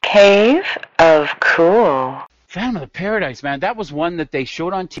Cave of Cool. Phantom of Paradise, man, that was one that they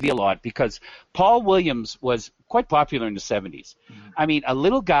showed on TV a lot because Paul Williams was quite popular in the 70s. I mean, a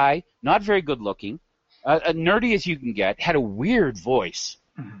little guy, not very good looking, nerdy as you can get, had a weird voice.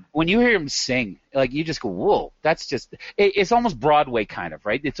 When you hear him sing, like you just go, whoa, that's just, it's almost Broadway kind of,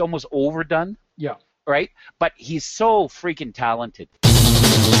 right? It's almost overdone. Yeah. Right? But he's so freaking talented.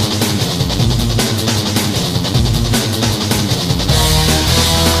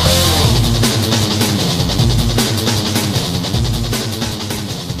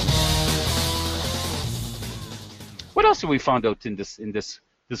 What else have we found out in this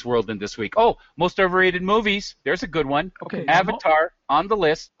world in this week? Oh, most overrated movies. There's a good one. Okay. Avatar on the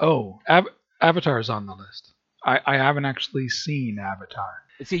list. Oh, Avatar is on the list. I haven't actually seen Avatar.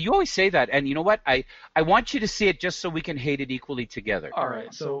 See, you always say that, and you know what? I want you to see it just so we can hate it equally together. All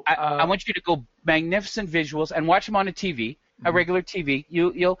right. So I want you to go magnificent visuals and watch them on a TV, a regular TV.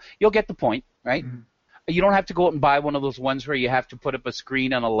 You'll get the point, right? You don't have to go out and buy one of those ones where you have to put up a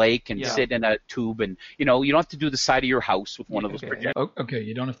screen on a lake and sit in a tube, and you don't have to do the side of your house with one of those projectors. Okay,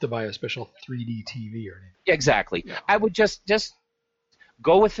 you don't have to buy a special 3D TV or anything. Exactly. Yeah. I would just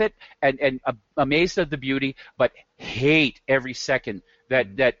go with it and amazed at the beauty, but hate every second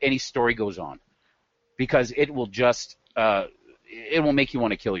that any story goes on, because it will just it will make you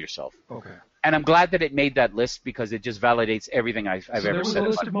want to kill yourself. Okay. And I'm glad that it made that list because it just validates everything I've ever said. There was a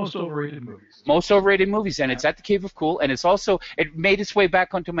list of most overrated movies. Most overrated movies, and it's at the Cave of Cool, and it made its way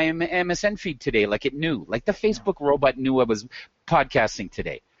back onto my MSN feed today, like it knew, like the Facebook robot knew I was podcasting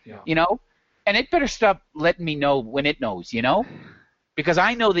today. Yeah. And it better stop letting me know when it knows, because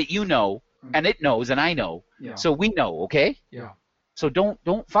I know that you know, and it knows, and I know, so we know, okay? Yeah. So don't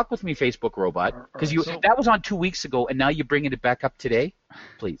fuck with me, Facebook robot, because that was on 2 weeks ago, and now you're bringing it back up today,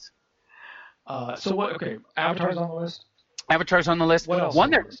 please. So what? Okay, Avatar's on the list. Avatar's on the list. What else?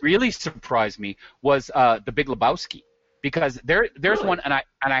 One that really surprised me was The Big Lebowski, because there's Really? one, and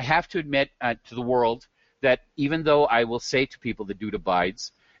I have to admit to the world that even though I will say to people the dude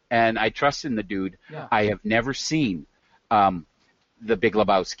abides, and I trust in the dude, I have never seen The Big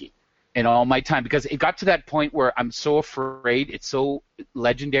Lebowski in all my time, because it got to that point where I'm so afraid, it's so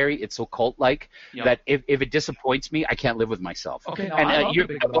legendary, it's so cult-like, that if it disappoints me, I can't live with myself. Okay, now I love The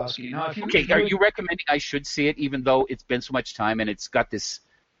Big Lebowski. Now, are you recommending I should see it, even though it's been so much time and it's got this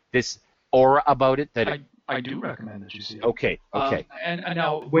aura about it that I do recommend that you see it. Okay. And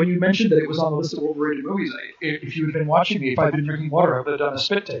now, when you mentioned that it was on the list of overrated movies, if you had been watching me, if I'd been drinking water, I would have done a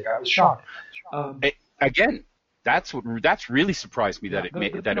spit take. I was shocked. Again, that's really surprised me that it was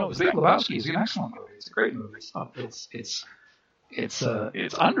Big that. Lebowski is an excellent movie. It's a great movie. It's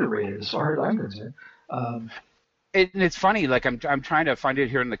underrated as far as I'm concerned. And it's funny, like I'm trying to find it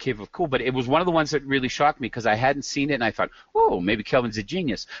here in the Cave of Cool, but it was one of the ones that really shocked me because I hadn't seen it, and I thought, oh, maybe Kelvin's a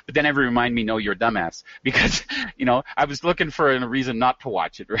genius. But then everyone reminded me, no, you're a dumbass, because I was looking for a reason not to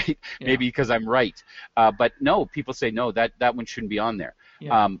watch it, right? Yeah. Maybe because I'm right. But no, people say no, that one shouldn't be on there.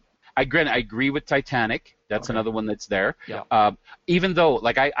 Yeah. I agree with Titanic. That's another one that's there. Yeah. Even though,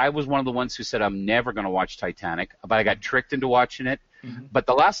 like, I was one of the ones who said I'm never going to watch Titanic, but I got tricked into watching it. Mm-hmm. But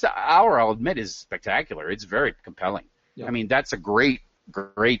the last hour, I'll admit, is spectacular. It's very compelling. Yeah. I mean, that's a great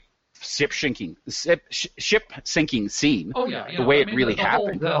ship sinking scene. Oh yeah, the way it really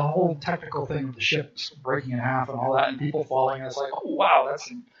happened. The whole technical thing of the ship breaking in half and all that, and people falling. It's like, oh wow,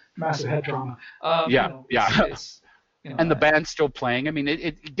 that's a massive head trauma. And the band's still playing. I mean,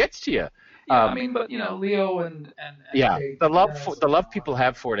 it gets to you. Yeah, I mean, but Leo and Kate, the love people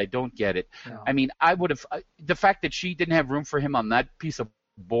have for it, I don't get it. Yeah. I mean, I would have the fact that she didn't have room for him on that piece of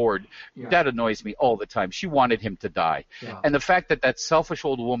board, that annoys me all the time. She wanted him to die, and the fact that selfish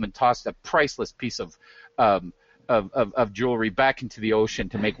old woman tossed a priceless piece of jewelry back into the ocean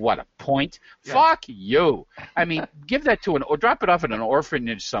to make what, a point? Yeah. Fuck you! I mean, give that to or drop it off at an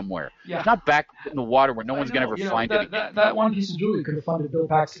orphanage somewhere. Yeah. Not back in the water where no one's gonna ever find it. That one piece of jewelry could have funded Bill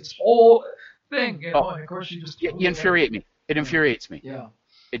Paxton's whole thing. And of course, she just you infuriate me. It infuriates me. Yeah.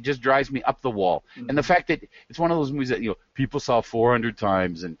 It just drives me up the wall. Mm-hmm. And the fact that it's one of those movies that people saw 400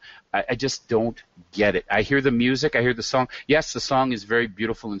 times, and I just don't get it. I hear the music, I hear the song. Yes, the song is very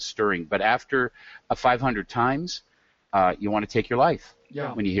beautiful and stirring, but after 500 times, you want to take your life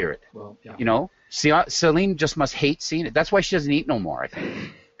when you hear it. Well, yeah. Celine just must hate seeing it. That's why she doesn't eat no more, I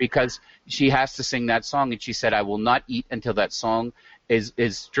think, because she has to sing that song, and she said, "I will not eat until that song is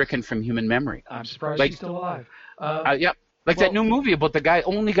stricken from human memory." I'm surprised she's still alive. Yep. That new movie about the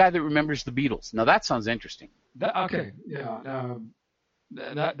only guy that remembers the Beatles. Now that sounds interesting. That wasn't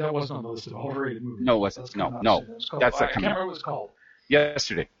on the list of overrated movies. No, it wasn't. No. I can't remember what it was called.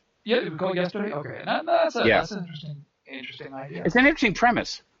 Yesterday. Yeah, it was called Yesterday. Okay, that's an interesting idea. It's an interesting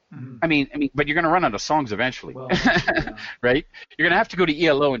premise. I mean, but you're going to run out of songs eventually, Well, yeah. right? You're going to have to go to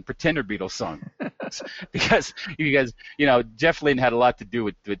ELO and Pretender Beatles song because you guys, Jeff Lynne had a lot to do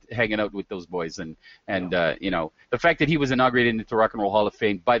with hanging out with those boys, and the fact that he was inaugurated into Rock and Roll Hall of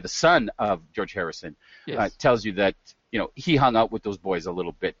Fame by the son of George Harrison tells you that he hung out with those boys a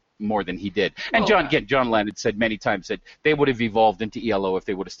little bit more than he did. And John Lennon said many times that they would have evolved into ELO if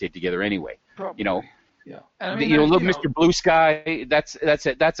they would have stayed together anyway. Probably. Yeah. And Mr. Blue Sky. That's a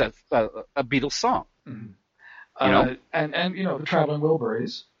Beatles song. Mm-hmm. And the Traveling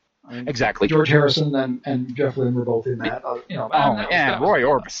Wilburys. I mean, exactly. George Harrison and Jeff Lynne were both in that. Roy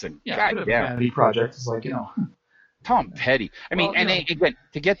Orbison. Yeah, God, vanity project. It's like Tom Petty. I mean, again,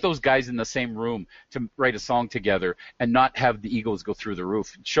 to get those guys in the same room to write a song together and not have the egos go through the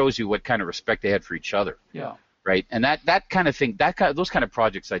roof, it shows you what kind of respect they had for each other. Yeah. Right. And that kind of thing, those kind of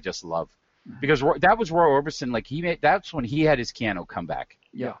projects, I just love. Because that was Roy Orbison, that's when he had his Keanu comeback.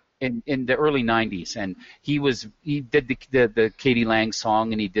 Yeah. In the early '90s, and he did the Katie Lang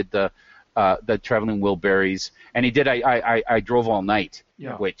song, and he did the Traveling Wilburys, and he did I Drove All Night,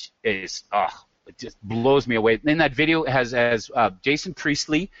 which is it just blows me away. In that video has Jason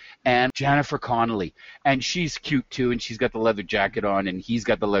Priestley and Jennifer Connelly, and she's cute too, and she's got the leather jacket on, and he's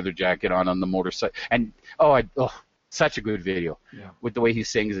got the leather jacket on the motorcycle, and such a good video with the way he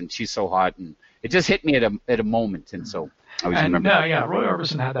sings, and she's so hot, and it just hit me at a moment, and so I always remember. Roy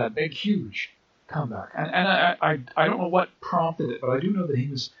Orbison had that big, huge comeback, and I don't know what prompted it, but I do know that he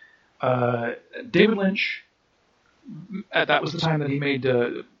was David Lynch. That was the time that he made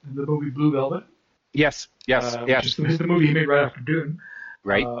the movie Blue Velvet. Yes. Which is the movie he made right after Dune.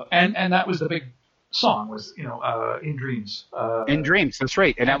 Right. And that was the big song was In Dreams. In Dreams, that's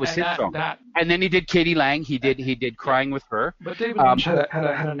right, and that was his song. And then he did Katie Lang. He did Crying with Her. But David Lynch had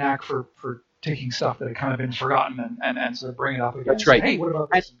a knack for taking stuff that had kind of been forgotten and sort of bring it up again. That's right. Hey, what about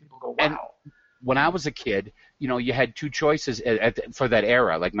this? And people go, wow. And when I was a kid, you had two choices for that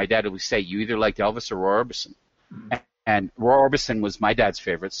era. Like my dad would say, you either liked Elvis or Roy Orbison. Mm-hmm. And Roy Orbison was my dad's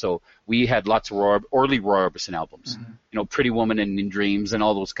favorite, so we had lots of early Roy Orbison albums. Mm-hmm. Pretty Woman and In Dreams and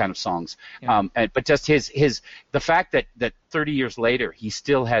all those kind of songs. Yeah. But just the fact that 30 years later he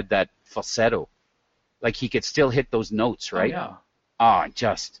still had that falsetto, like he could still hit those notes, right? Oh, yeah.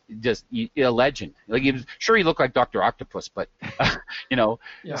 Just a legend. Like he looked like Dr. Octopus, but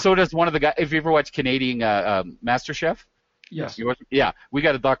so does one of the guys. If you ever watch Canadian MasterChef. Yes. We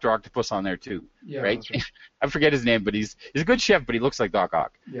got a Dr. Octopus on there too, right? That's right. I forget his name, but he's a good chef, but he looks like Doc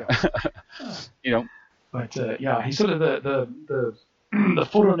Ock. Yeah. But he's sort of the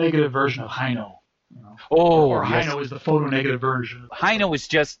photo negative version of Heino. Or Heino is the photo negative version. Heino is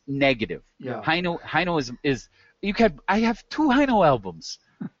just negative. Yeah. Heino is I have 2 Heino albums.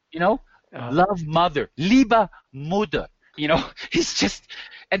 Love Mother, Liebe Mutter. He's just,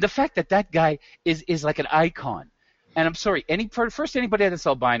 and the fact that guy is like an icon. And I'm sorry, anybody that's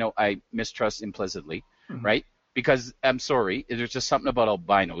albino, I mistrust implicitly, right? Because I'm sorry, there's just something about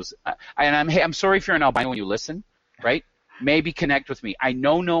albinos. I'm sorry if you're an albino and you listen, right? Maybe connect with me. I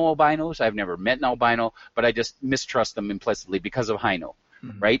know no albinos. I've never met an albino, but I just mistrust them implicitly because of Heino,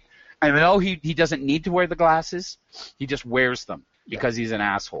 right? I know he doesn't need to wear the glasses. He just wears them because he's an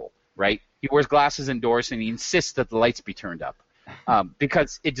asshole, right? He wears glasses indoors and he insists that the lights be turned up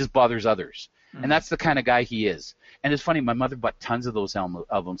because it just bothers others. And that's the kind of guy he is. And it's funny, my mother bought tons of those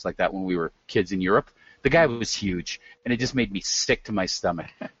albums like that when we were kids in Europe. The guy was huge, and it just made me sick to my stomach.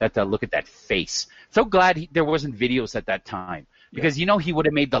 Look at that face. So glad there wasn't videos at that time, because he would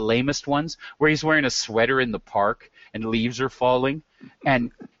have made the lamest ones where he's wearing a sweater in the park and leaves are falling.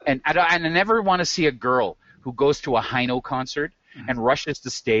 And I never want to see a girl who goes to a Heino concert and rushes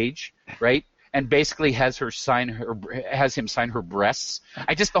the stage, right? And basically has him sign her breasts.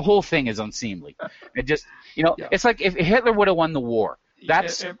 The whole thing is unseemly. It just, it's like if Hitler would have won the war.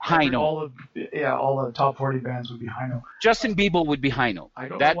 That's Heino. All the top 40 bands would be Heino. Justin Bieber would be Heino. I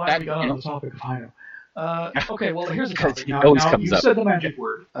don't know why we got on the topic of Heino. Okay, well, here's the topic. Now you said the magic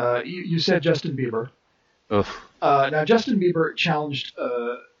word. You said Justin Bieber. Ugh. Now, Justin Bieber challenged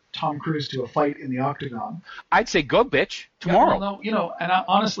Tom Cruise to a fight in the octagon. I'd say go, bitch, tomorrow. And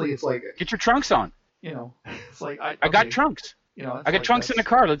honestly, it's like, get your trunks on. It's like I got trunks. I got trunks in the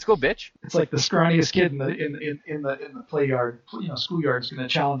car. Let's go, bitch. It's like the scrawniest kid in the play yard, schoolyard is going to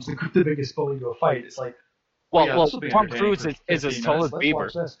challenge the biggest bully to a fight. It's like, Tom Cruise is as tall as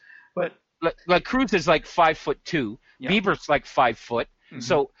Bieber, but like Cruise is like 5'2". Yeah. Bieber's like 5 foot. Mm-hmm.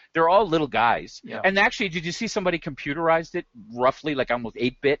 So they're all little guys. Yeah. And actually, did you see somebody computerized it roughly, like almost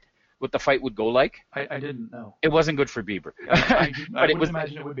 8-bit? what the fight would go like? I didn't know. It wasn't good for Bieber. I wouldn't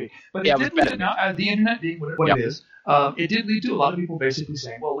imagine it would be. But Yeah, it did lead, now, the internet being what Yep. it is, it did lead to a lot of people basically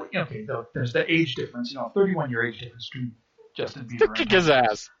saying, well, okay, there's the age difference, 31-year age difference between Justin Bieber To and kick his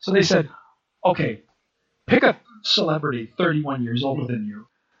ass. So they said, okay, pick a celebrity 31 years older than you,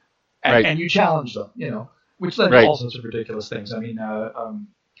 and you challenge them, which led to all sorts of ridiculous things. I mean,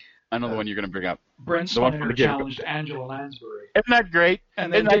 I know the one you're going to bring up. Brent The one from Spiner the get-go. challenged Angela Lansbury. Isn't that great?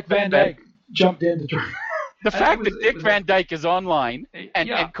 And then Isn't Dick that Van Dyke jumped in to try. The fact that Dick Van Dyke is online and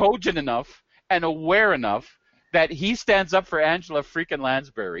cogent enough and aware enough that he stands up for Angela freaking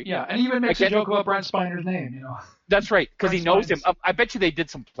Lansbury. Yeah, and even makes a joke about Brent Spiner's name, That's right, because he knows him. Spiner's- I bet you they did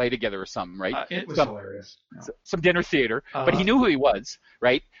some play together or something, right? It was Some- hilarious. Yeah. Some dinner theater, but he Uh-huh. knew who he was,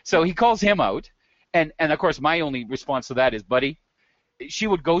 right? So he calls him out, and of course my only response to that is, buddy, she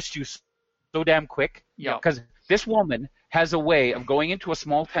would ghost you so damn quick. Yeah. Because this woman has a way of going into a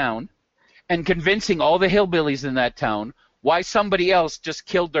small town and convincing all the hillbillies in that town why somebody else just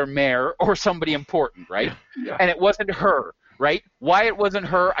killed their mayor or somebody important, right? Yeah. And it wasn't her, right? Why it wasn't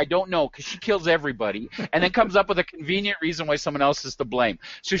her, I don't know, because she kills everybody and then comes up with a convenient reason why someone else is to blame.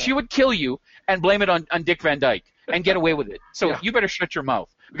 So she would kill you and blame it on Dick Van Dyke and get away with it. So you better shut your mouth.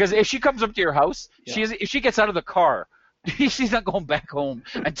 Because if she comes up to your house, if she gets out of the car, she's not going back home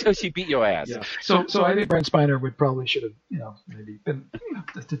until she beat your ass. Yeah. So I think Brent Spiner should have, maybe been.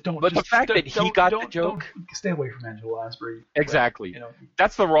 Don't. But the fact that he got the joke, don't stay away from Angela Lansbury. exactly. But,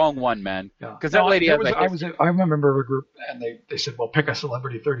 That's the wrong one, man. yeah. Because that lady has I remember a group, and they said, well, pick a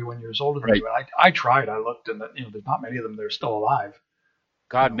celebrity 31 years older than you. And I tried. I looked, and there's not many of them that are still alive.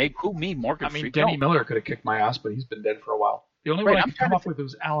 God, maybe who me, Morgan I mean, Freeman. Denny Miller could have kicked my ass, but he's been dead for a while. The only Right, one I I'm could come trying up with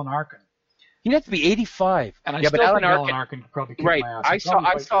was Alan Arkin. He'd have to be 85. And I yeah, still but think Alan Arkin could probably kick right. my ass. I He'd probably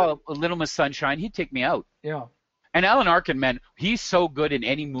fight saw for it. a Little Miss Sunshine. He'd take me out. Yeah. And Alan Arkin, man, he's so good in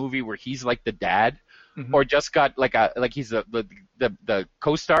any movie where he's like the dad, Mhm. or just got like he's the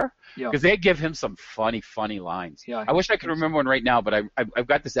co-star. Yeah. Because they give him some funny lines. Yeah, I wish I could remember one right now, but I've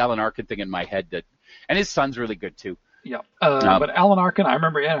got this Alan Arkin thing in my head and his son's really good too. Yeah. But Alan Arkin, I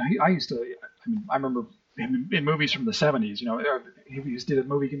remember. Yeah, I remember him in movies from the 70s. He did a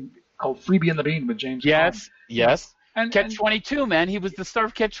movie called Freebie and the Bean with James Caan. Yes. And Catch-22, man. He was the star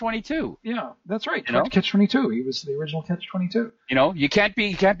of Catch-22. Yeah, that's right. You know? Catch-22. He was the original Catch-22. You can't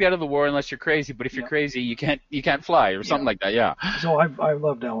be out of the war unless you're crazy. But if you're crazy, you can't fly or something like that. Yeah. So I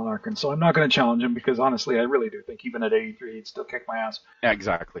loved Alan Arkin. So I'm not going to challenge him because honestly, I really do think even at 83, he'd still kick my ass. Yeah,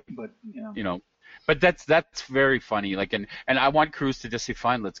 exactly. But But that's very funny. Like, and I want Cruz to just say,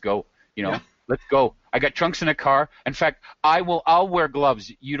 fine, let's go. Let's go. I got trunks in a car. In fact, I'll wear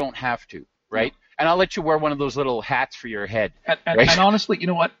gloves. You don't have to, right? And I'll let you wear one of those little hats for your head. And honestly, you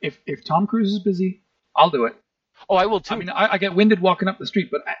know what? If Tom Cruise is busy, I'll do it. Oh, I will too. I mean, I get winded walking up the street,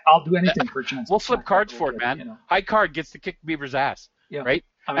 but I'll do anything for a chance. We'll flip cards for it, man. High card gets to kick Bieber's ass, right?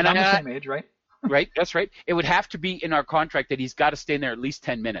 I mean, I'm the same age, right? Right, that's right. It would have to be in our contract that he's got to stay in there at least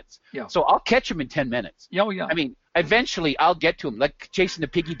 10 minutes. Yeah. So I'll catch him in 10 minutes. Yeah, yeah. I mean, eventually I'll get to him, like chasing the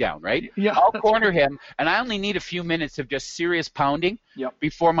piggy down, right? Yeah. I'll corner him, and I only need a few minutes of just serious pounding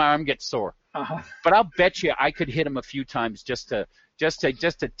before my arm gets sore. Uh-huh. But I'll bet you I could hit him a few times just to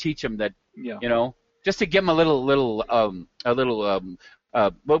teach him that, just to give him a little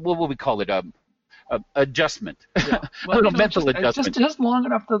what will we call it? Adjustment. Yeah. Well, a little mental adjustment. Just long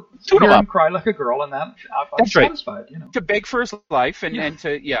enough to Toot him hear him up. cry like a girl, and I'm That's right. satisfied. To beg for his life and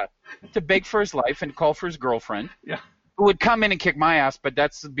to beg for his life and call for his girlfriend. Yeah. Who would come in and kick my ass, but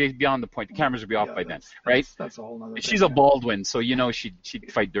that's beyond the point. The cameras would be off by then, right? That's a whole nother thing. She's a Baldwin, so she'd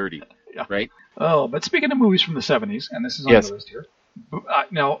fight dirty, right? Oh, but speaking of movies from the 70s, and this is on Yes. the list here.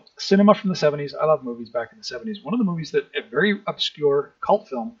 Now, cinema from the 70s, I love movies back in the 70s. One of the movies a very obscure cult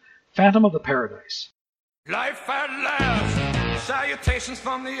film, Phantom of the Paradise. Life at last, salutations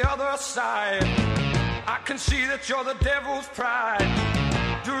from the other side. I can see that you're the devil's pride.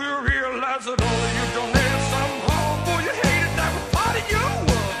 Do you realize that all of you donated some home for you hated that was part of you?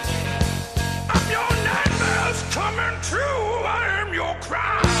 I'm your nightmares coming true. I am your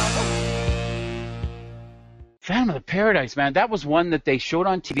crime. Phantom of the Paradise, man, that was one that they showed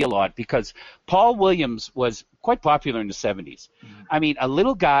on TV a lot because Paul Williams was quite popular in the 70s. Mm-hmm. I mean, a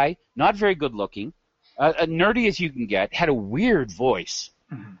little guy, not very good looking, nerdy as you can get, had a weird voice.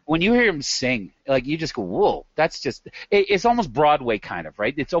 Mm-hmm. When you hear him sing, like you just go, whoa, it's almost Broadway kind of,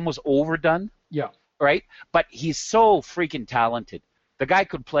 right? It's almost overdone. Yeah. Right? But he's so freaking talented. The guy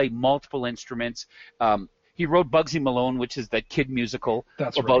could play multiple instruments. He wrote Bugsy Malone, which is that kid musical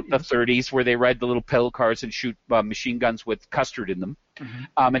about the 30s where they ride the little pedal cars and shoot machine guns with custard in them. Mm-hmm.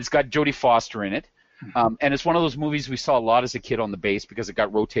 And it's got Jodie Foster in it. And it's one of those movies we saw a lot as a kid on the base because it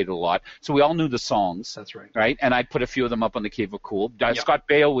got rotated a lot. So we all knew the songs. That's right. Right? And I put a few of them up on the Cave of Cool. Scott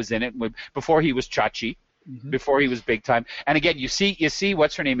Baio was in it before he was Chachi, before he was big time. And again, you see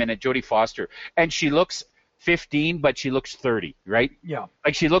what's her name in it, Jodie Foster. And she looks 15, but she looks 30, right? Yeah.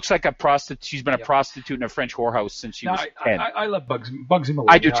 Like she looks like a prostitute. She's been a prostitute in a French whorehouse since she was 10. I love Bugsy Malone.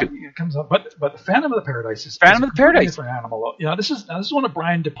 I do too. It comes up, but Phantom of the Paradise is Phantom of the Paradise. Different animal. This is one of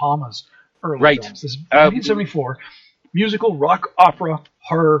Brian De Palma's early films. This is 1974, musical rock opera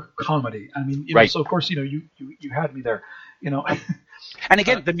horror comedy. I mean, so of course you had me there. And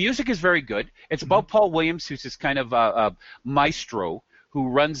again, the music is very good. It's about Paul Williams, who's this kind of maestro who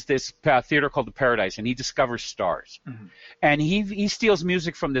runs this theater called the Paradise, and he discovers stars. And he steals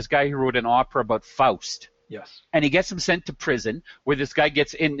music from this guy who wrote an opera about Faust. Yes. And he gets him sent to prison, where this guy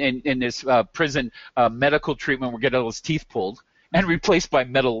gets in this prison medical treatment, where getting all his teeth pulled and replaced by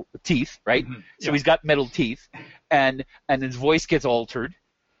metal teeth, right? So he's got metal teeth, and his voice gets altered.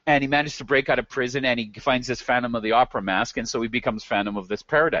 And he managed to break out of prison, and he finds this Phantom of the Opera mask, and so he becomes Phantom of this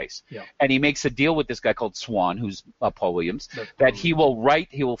Paradise. Yeah. And he makes a deal with this guy called Swan, who's Paul Williams, that he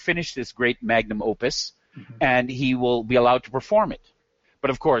will finish this great magnum opus, and he will be allowed to perform it.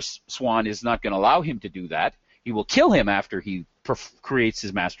 But of course, Swan is not going to allow him to do that. He will kill him after he creates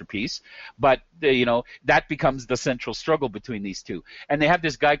his masterpiece. But that becomes the central struggle between these two. And they have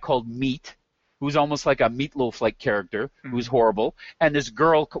this guy called Meat, who's almost like a Meatloaf-like character, who's horrible, and this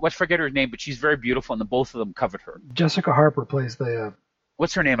girl, I forget her name, but she's very beautiful, and the both of them covet her. Jessica Harper plays the...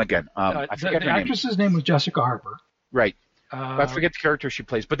 What's her name again? I forget her name. The actress's name was Jessica Harper. Right. I forget the character she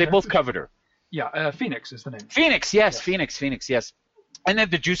plays, but they both covet her. Yeah, Phoenix is the name. Phoenix, yes, yeah. Phoenix, yes. And then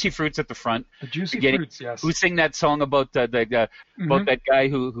the Juicy Fruits at the front. The Juicy Fruits, yes. Who sing that song about about that guy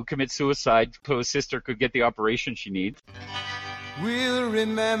who commits suicide so his sister could get the operation she needs. We'll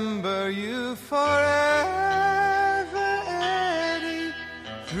remember you forever, Eddie.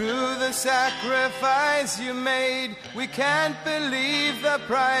 Through the sacrifice you made, we can't believe the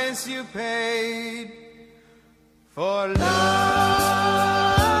price you paid for love.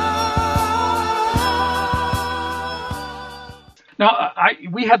 Now,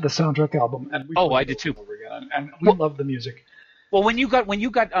 we had the soundtrack album, and I did too. Over again, and we loved the music. Well, when you got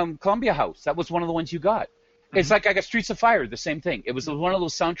Columbia House, that was one of the ones you got. It's like I got Streets of Fire, the same thing. It was one of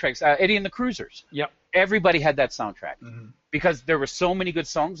those soundtracks. Eddie and the Cruisers. Yep. Everybody had that soundtrack because there were so many good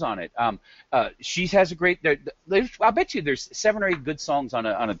songs on it. She has a great. I bet you there's 7 or 8 good songs on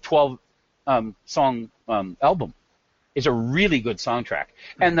a 12 song album. It's a really good soundtrack,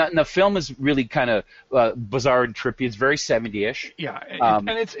 and the film is really kind of bizarre and trippy. It's very 70-ish. Yeah, and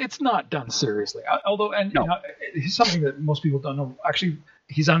it's not done seriously. Although, it's something that most people don't know. Actually,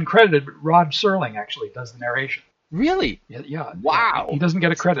 he's uncredited, but Rod Serling actually does the narration. Really? Yeah. Wow. He doesn't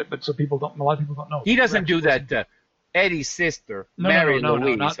get a credit, but a lot of people don't know. He doesn't do that. Eddie's sister, Mary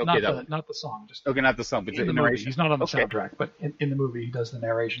Louise. Not the song. Not the song, but in the movie. He's not on the soundtrack, but in the movie he does the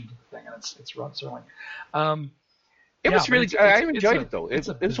narration to the thing, and it's Rod Serling. It was really. I enjoyed it though.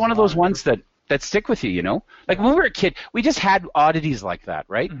 It's one of those ones that stick with you. Like when we were a kid, we just had oddities like that,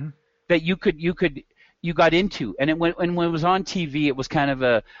 right? That you got into, and when it was on TV, it was kind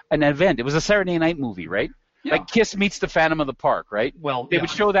of an event. It was a Saturday night movie, right? Yeah. Like Kiss meets the Phantom of the Park, right? Well, they would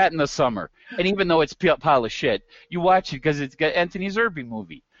show that in the summer, and even though it's a pile of shit, you watch it because it's got Anthony Zerbe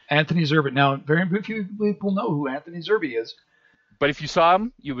movie. Anthony Zerbe. Now, very few people know who Anthony Zerbe is. But if you saw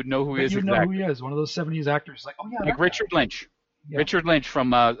him, you would know who he is. You know who he is. One of those 70s actors. Like, oh yeah. Like Richard Lynch. Yeah. Richard Lynch from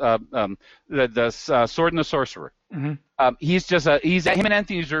the Sword and the Sorcerer. He's him and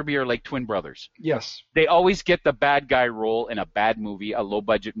Anthony Zerbe are like twin brothers. Yes. They always get the bad guy role in a bad movie, a low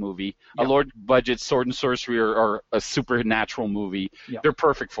budget movie, a low budget Sword and Sorcery or a supernatural movie. Yep. They're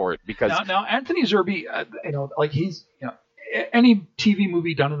perfect for it because now Anthony Zerbe, he's any TV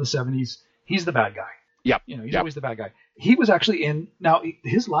movie done in the 70s, he's the bad guy. Yeah. He's always the bad guy. He was actually in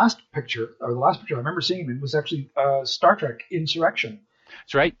his last picture, or the last picture I remember seeing him in, was actually Star Trek Insurrection.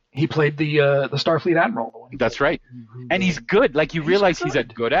 That's right. He played the Starfleet Admiral. That's right. And he's good. Like you realize he's a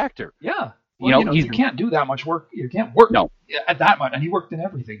good actor. Yeah. Well, you can't do that much work. You can't work at that much. And he worked in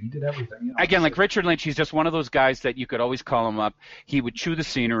everything. He did everything. Again, like Richard Lynch, he's just one of those guys that you could always call him up. He would chew the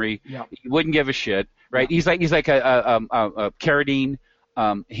scenery. Yeah. He wouldn't give a shit. Right. Yeah. He's like a Carradine,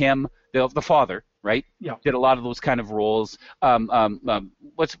 him, the father. Right? Yeah. Did a lot of those kind of roles. What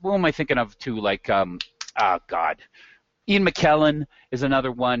am I thinking of too? Like, Ian McKellen is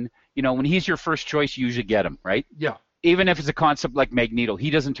another one. When he's your first choice, you usually get him, right? Yeah. Even if it's a concept like Magneto, he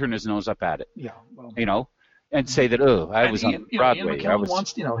doesn't turn his nose up at it. Yeah. Well, and say that, I was on Broadway. Ian McKellen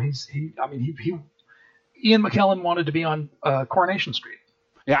Ian McKellen wanted to be on Coronation Street.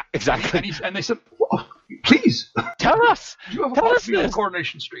 Yeah, exactly. And they said, well, please, Tell us. you have a Tell part us to be on this.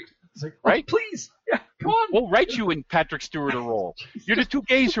 Coronation Street. It's like, Right? please, yeah, come on. We'll write you and Patrick Stewart a role. You're the two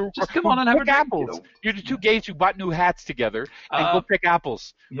gays who Just come on and have pick a drink, apples. you know. You're the two gays who bought new hats together and go pick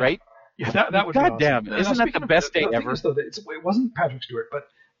apples, Yeah. right? Yeah, that would God be damn, awesome. isn't that Speaking the of- best day thing ever? is, though, that it wasn't Patrick Stewart, but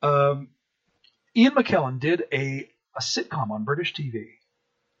Ian McKellen did a sitcom on British TV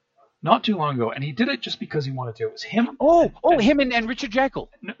not too long ago, and he did it just because he wanted to. It was him. Him and Richard Jekyll.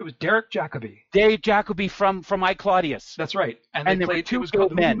 No, it was Derek Jacobi. Dave Jacobi from I, Claudius. That's right. And they there were played two it was called,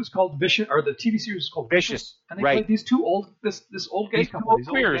 old men. It was called Vicious, or the TV series was called Vicious, and they right. played these two old this old gay These two couple, old these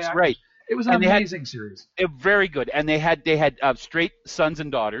old gay queers, actors. right. It was an And they had- amazing series. Very good. And they had straight sons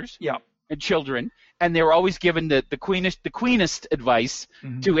and daughters Yeah. and children, and they were always given the queenest advice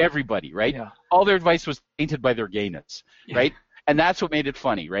to everybody, right? Yeah. All their advice was tainted by their gayness, Yeah. right? And that's what made it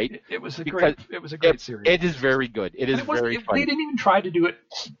funny, right? It was a Because great series. It is very good. It is very funny. They didn't even try to do it,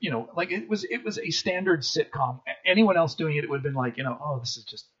 like it was a standard sitcom. Anyone else doing it would have been like, oh, this is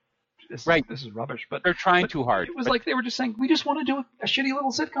just Right. This is rubbish. But They're trying too hard. It was but like they were just saying, we just want to do a shitty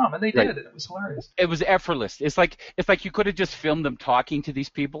little sitcom, and they Right. did. It was hilarious. it was effortless. It's like you could have just filmed them talking to these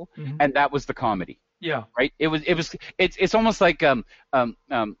people, and that was the comedy, Yeah. right? It's almost like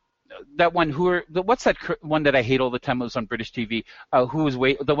that one what's that one that I hate all the time? It was on British TV. Who was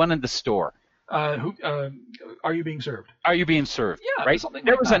the one in the store? Are you being served? Are you being served? Yeah, right. something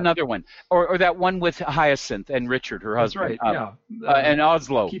There like was that. another one, or that one with Hyacinth and Richard, her That's husband. right. Yeah. And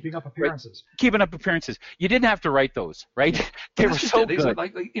Oslo. Keeping Up Appearances. Keeping up appearances. You didn't have to write those, right? They were That's just so it. These are good.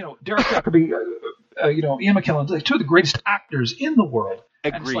 like Derek Jacobi, Ian McKellen, like two of the greatest actors in the world.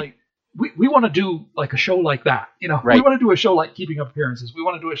 And it's Agreed. like we want to do like a show like that. Right. We want to do a show like Keeping Up Appearances. We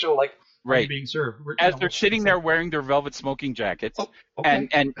want to do a show like Are You Right. Being Served. As they're sitting there wearing their velvet smoking jackets okay.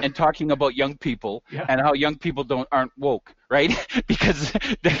 and talking about young people Yeah. and how young people aren't woke, right? because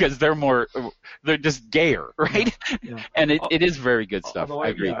they're just gayer, right? Yeah. And it is very good stuff. Although I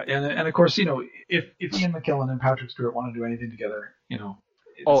agree. Yeah, and of course, if Ian McKellen and Patrick Stewart want to do anything together, it's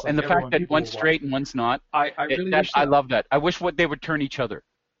like And the fact that people one's will straight and one's not. watch. I really wish I that. love that. I wish they would turn each other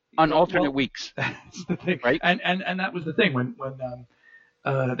on alternate Well, weeks. That's the thing, Right. And that was the thing when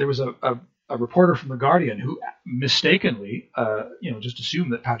there was a reporter from the Guardian who mistakenly just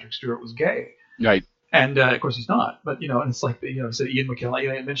assumed that Patrick Stewart was gay, Right. and of course he's not. But and it's like he said Ian McKellen,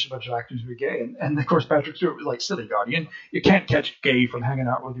 he mentioned a bunch of actors who are gay, and of course Patrick Stewart was like, silly Guardian, you can't catch gay from hanging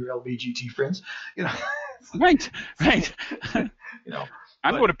out with your LBGT friends, Right. Right.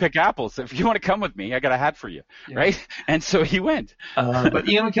 I'm But- going to pick apples. If you want to come with me, I got a hat for you, Yeah. right? And so he went. But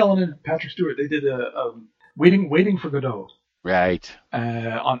Ian McKellen and Patrick Stewart, they did a Waiting for Godot. Right.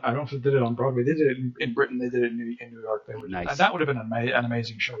 I don't know if they did it on Broadway. They did it in Britain. They did it in New York. Nice. And that would have been an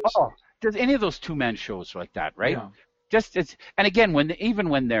amazing show. to see. Oh, does any of those two-man shows like that, right? Yeah. And again, even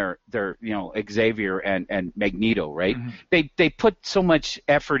when they're Xavier and Magneto, right? Mhm. They put so much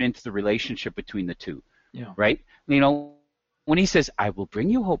effort into the relationship between the two, Yeah. right? When he says, "I will bring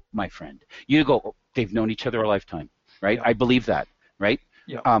you hope, my friend," you go, oh, they've known each other a lifetime, right? Yeah. I believe that, right?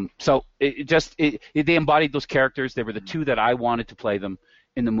 Yeah. So they embodied those characters. They were the two that I wanted to play them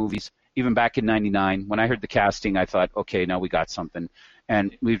in the movies. Even back in '99, when I heard the casting, I thought, okay, now we got something,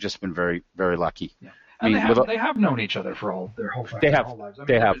 and we've just been very, very lucky. Yeah. I And mean, they have known each other for their whole They have. lives. I mean,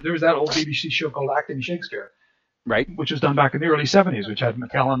 They have. There was that old BBC show called Acting Shakespeare, Right? which was done back in the early '70s, which had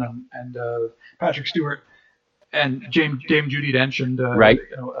McKellen and Patrick Stewart and Dame Judi Dench and Right.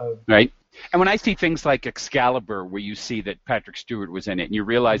 uh, Right. And when I see things like Excalibur, where you see that Patrick Stewart was in it, and you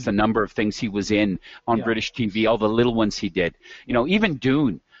realize the number of things he was in on Yeah. British TV, all the little ones he did, even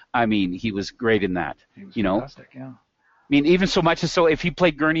Dune, I mean, he was great in that. he was You know? fantastic. Yeah. I mean, even so much as so, if he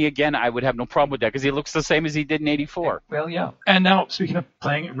played Gurney again, I would have no problem with that because he looks the same as he did in '84. Well, yeah. And now, speaking of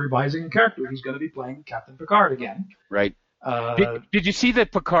revising a character, he's going to be playing Captain Picard again. Right. Did you see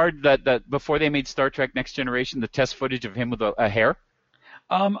that Picard, that before they made Star Trek Next Generation, the test footage of him with a hair?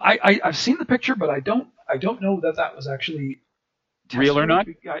 I've seen the picture, but I don't know that was actually Real or not?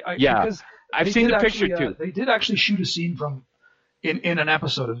 Yeah. because I've they seen did the picture actually, too. They did actually shoot a scene from in an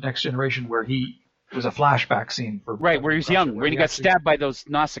episode of Next Generation where it was a flashback scene for Right, where he was Russia, young, when he got actually- stabbed by those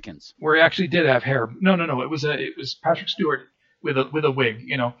Nausicaans. where he actually did have hair. No, it was Patrick Stewart with a wig,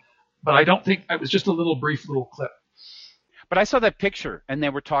 But I don't think it was just a brief little clip. But I saw that picture, and they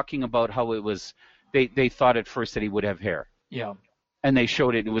were talking about how it was. They thought at first that he would have hair, Yeah. and they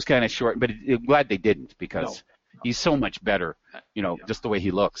showed it. It was kind of short, but I'm glad they didn't because No. he's so much better, just the way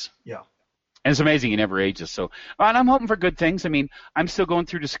he looks. Yeah. And it's amazing he never ages. So, and I'm hoping for good things. I mean, I'm still going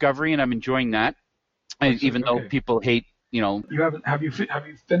through Discovery, and I'm enjoying that. And even though Okay. people hate you know. You haven't? Have you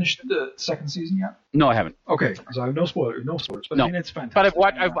finished the second season yet? No, I haven't. Okay, so I have no spoilers. But No. I mean, it's fantastic. But I've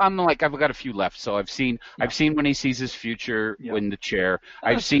watched. I've got a few left. So I've seen when he sees his future in the chair.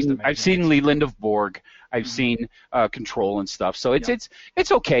 I've seen Leland of Borg. I've seen Control and stuff. So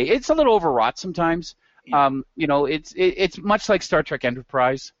it's okay. It's a little overwrought sometimes. Yeah. You know, it's much like Star Trek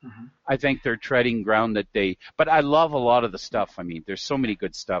Enterprise. Mm-hmm. I think they're treading ground but I love a lot of the stuff. I mean, there's so many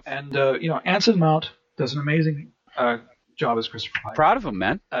good stuff. And you know, Anson Mount does an amazing job as Christopher Pike. Proud of him,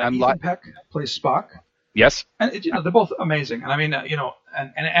 man. Ethan Peck plays Spock. Yes. And you know, they're both amazing. And I mean, you know,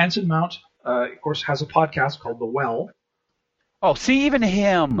 and Anson Mount, of course, has a podcast called The Well. Oh, see, even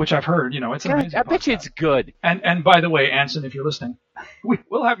him. Which I've heard, you know, it's an amazing I bet you podcast. it's good. And by the way, Anson, if you're listening,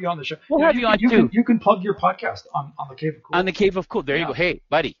 we'll have you on the show. We'll have you on too. You can plug your podcast on the Cave of Cool. On the Cave of Cool. There you go. Hey,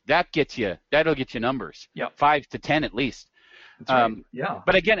 buddy, that'll get you numbers. Yeah. 5 to 10 at least. That's right. Yeah.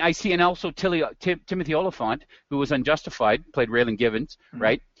 But again, I see, and also Timothy Oliphant, who was Unjustified, played Raylan Givens,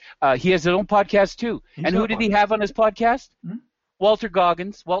 right? He has his own podcast too. And who did he have on his podcast? Mm-hmm. Walton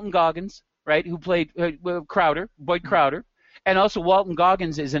Goggins, right? Who played Boyd Crowder. And also Walton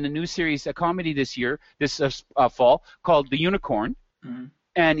Goggins is in a new series, a comedy this fall called The Unicorn,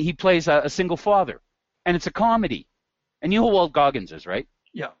 and he plays a single father, and it's a comedy. And you know who Walt Goggins is, right?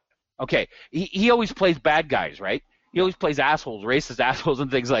 Yeah. Okay. He always plays bad guys, right? He always plays assholes, racist assholes, and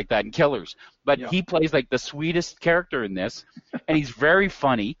things like that, and killers. But he plays like the sweetest character in this, and he's very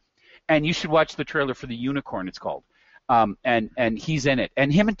funny. And you should watch the trailer for The Unicorn. It's called. And he's in it,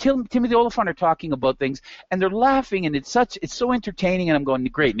 and him and Timothy Oliphant are talking about things, and they're laughing, and it's so entertaining. And I'm going,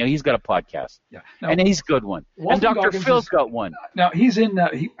 great. Now he's got a podcast, and he's a good one. And Dr. Phil's got one. Now he's in.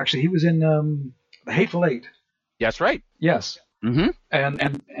 He was in The Hateful Eight. That's right. Yes. Mm-hmm.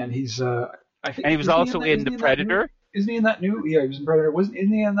 And he's. I think. And he was also in The Predator. Isn't he in that new? Yeah, he was in Predator. Isn't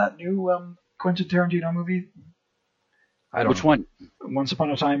he in that new Quentin Tarantino movie? Which one? Once Upon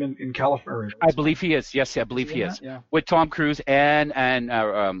a Time in California. I believe he is. Yes, I believe he is. Yeah. With With Tom Cruise and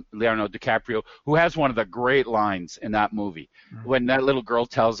Leonardo DiCaprio, who has one of the great lines in that movie. Mm-hmm. When that little girl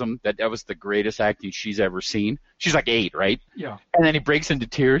tells him that was the greatest acting she's ever seen. She's like 8, right? Yeah. And then he breaks into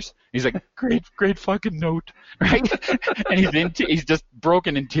tears. He's like, great fucking note, right? And he's just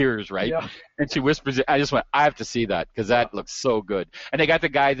broken in tears, right? Yeah. And she whispers, I just went, I have to see that because that looks so good. And they got the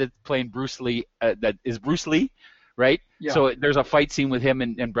guy that's playing Bruce Lee, that is Bruce Lee. Right? Yeah. So there's a fight scene with him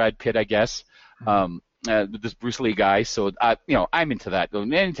and Brad Pitt, I guess, with this Bruce Lee guy. So, I'm into that.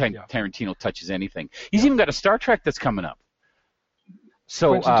 Anytime Tarantino touches anything. He's even got a Star Trek that's coming up.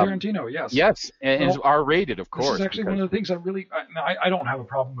 So Quentin Tarantino, yes. Yes, and it's R-rated, of course. This is actually one of the things I don't have a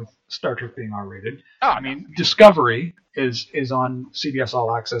problem with Star Trek being R-rated. Oh, I mean, Discovery is on CBS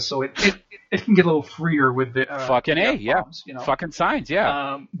All Access, so it can get a little freer with the fucking bombs, fucking signs,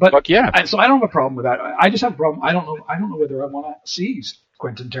 but fuck yeah. So I don't have a problem with that. I just have a problem. I don't know whether I want to see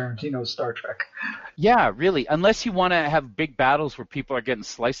Quentin Tarantino's Star Trek. Yeah, really. Unless you want to have big battles where people are getting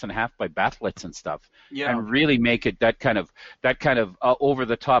sliced in half by bathlets and stuff, and really make it that kind of over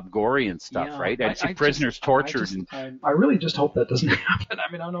the top gory and stuff, right? And see prisoners tortured. I really just hope that doesn't happen.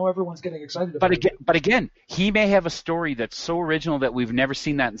 I mean, I know everyone's getting excited about it. But again, he may have a story that's so original that we've never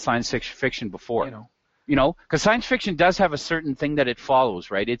seen that in science fiction before. Because science fiction does have a certain thing that it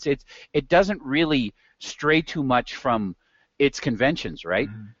follows, right? It doesn't really stray too much from its conventions, right?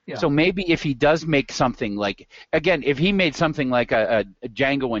 Mm-hmm. Yeah. So maybe if he does make something like, again, if he made something like a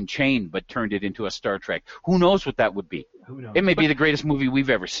Django Unchained but turned it into a Star Trek, who knows what that would be? Who knows? It may be the greatest movie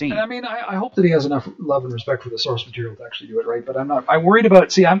we've ever seen. And I mean, I hope that he has enough love and respect for the source material to actually do it right, but I'm not. I'm worried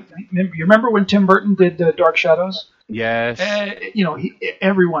about, you remember when Tim Burton did Dark Shadows? Yes.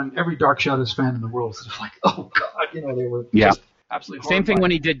 Every Dark Shadows fan in the world was like, oh God, they were just absolutely Same thing when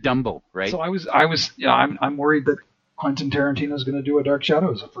he did Dumbo, right? So I'm worried that Quentin Tarantino is going to do a Dark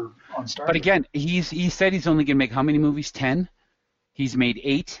Shadows on Star Trek. But again, he said he's only going to make how many movies? 10? He's made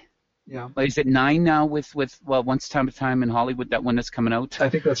 8. Yeah. Is it 9 now with Once Upon a Time in Hollywood, that one that's coming out? I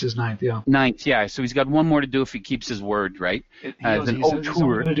think that's his 9th, yeah. 9th, yeah. So he's got one more to do if he keeps his word, right? As an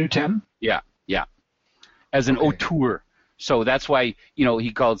auteur. Going to do 10? Yeah. As an auteur. So that's why,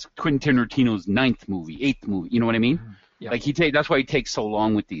 he calls Quentin Tarantino's 9th movie, 8th movie. You know what I mean? Mm-hmm. Yeah. Like that's why he takes so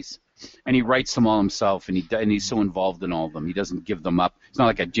long with these. And he writes them all himself, and he's so involved in all of them. He doesn't give them up. It's not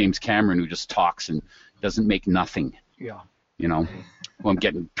like a James Cameron who just talks and doesn't make nothing. Yeah. Well, I'm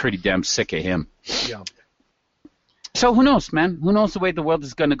getting pretty damn sick of him. Yeah. So who knows, man? Who knows the way the world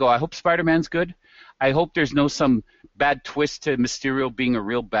is going to go? I hope Spider-Man's good. I hope there's some bad twist to Mysterio being a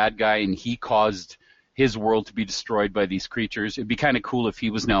real bad guy and he caused his world to be destroyed by these creatures. It'd be kind of cool if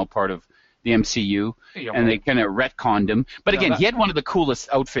he was now part of the MCU, Yeah, and they kind of retconned him. But again, that- he had one of the coolest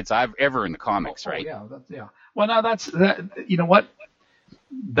outfits I've ever in the comics, right? Yeah, yeah. Well, now that. You know what?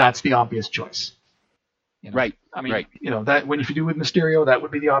 That's the obvious choice. You know? Right. I mean, right. that if you do with Mysterio, that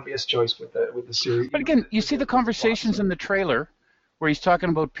would be the obvious choice with the series. But again, you see the conversations in the trailer where he's talking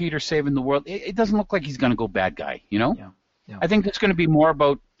about Peter saving the world. It doesn't look like he's going to go bad guy, you know? Yeah. I think it's going to be more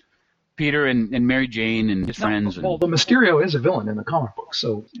about Peter and Mary Jane and his friends. Well, the Mysterio is a villain in the comic book,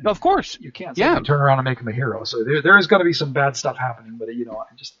 so Of course. you can't turn around and make him a hero. So there has got to be some bad stuff happening. But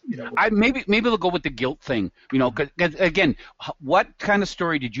Maybe they'll go with the guilt thing, you know. 'Cause again, what kind of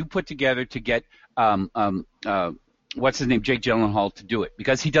story did you put together to get what's his name, Jake Gyllenhaal, to do it?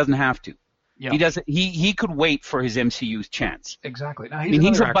 Because he doesn't have to. Yeah. He doesn't. He could wait for his MCU's chance. Exactly. Now,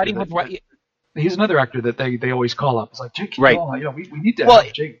 He's a buddy with. He's another actor that they always call up. It's like, Jake, Right. we need to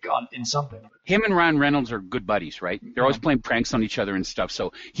have Jake in something. Him and Ryan Reynolds are good buddies, right? They're always playing pranks on each other and stuff.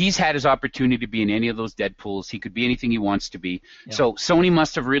 So he's had his opportunity to be in any of those Deadpools. He could be anything he wants to be. Yeah. So Sony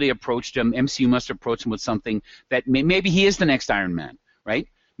must have really approached him. MCU must have approached him with something that maybe he is the next Iron Man, right?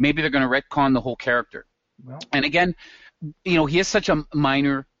 Maybe they're going to retcon the whole character. Well, And again, he is such a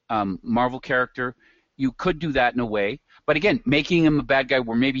minor Marvel character. You could do that in a way. But again, making him a bad guy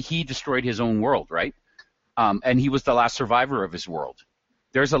where maybe he destroyed his own world, right? And he was the last survivor of his world.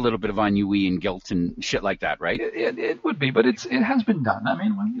 There's a little bit of ennui and guilt and shit like that, right? it would be, but it has been done. I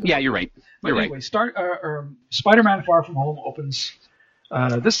mean, Yeah, you're right. But anyway, Spider-Man: Far From Home opens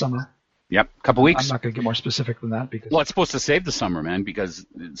this summer. Yep, couple weeks. I'm not going to get more specific than that because Well, it's supposed to save the summer, man, because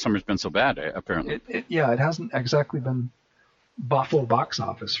summer's been so bad, apparently. it hasn't exactly been full box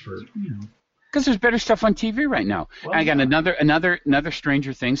office for Because there's better stuff on TV right now. Well, and again, yeah. another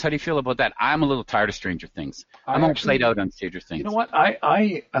Stranger Things. How do you feel about that? I'm a little tired of Stranger Things. I'm all played out on Stranger Things. You know what?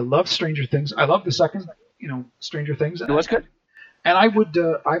 I love Stranger Things. I love the second, Stranger Things. It was good. And I would.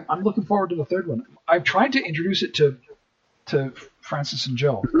 I'm looking forward to the third one. I've tried to introduce it to Francis and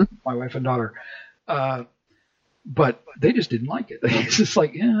Jill, my wife and daughter, but they just didn't like it. It's just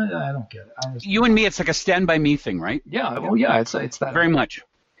like, I don't get it. You and me, it's like a Stand By Me thing, right? Yeah. Well, yeah. It's that Very much.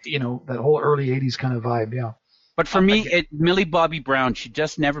 that whole early '80s kind of vibe. Yeah. But for me, Millie Bobby Brown, she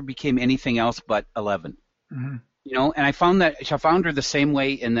just never became anything else but 11. Mm-hmm. And I found her the same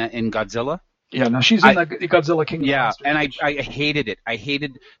way in Godzilla. Yeah. Now she's in the Godzilla King. Yeah, and I hated it. I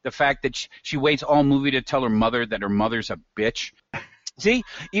hated the fact that she waits all movie to tell her mother that her mother's a bitch. See,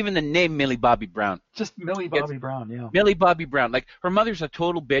 even the name Millie Bobby Brown. Just Millie Bobby Brown. Yeah. Millie Bobby Brown. Like, her mother's a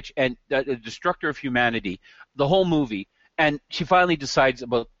total bitch and a destructor of humanity, the whole movie. And she finally decides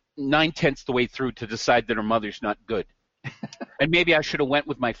about 9/10 the way through to decide that her mother's not good. And maybe I should have went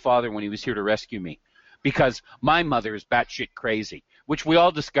with my father when he was here to rescue me, because my mother is batshit crazy, which we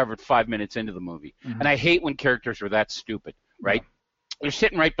all discovered 5 minutes into the movie. Mm-hmm. And I hate when characters are that stupid, right? You're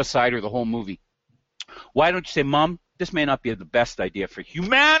sitting right beside her the whole movie. Why don't you say, Mom, this may not be the best idea for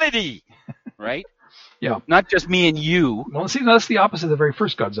humanity, right? Yeah. Not just me and you. Well, see, that's the opposite of the very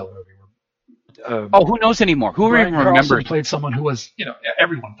first Godzilla movie. Who knows anymore? Who Bryan even Cranston remembers? played someone who was,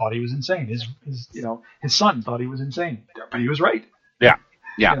 everyone thought he was insane. His son thought he was insane, but he was right. Yeah.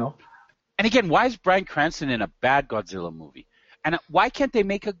 You And again, why is Bryan Cranston in a bad Godzilla movie? And why can't they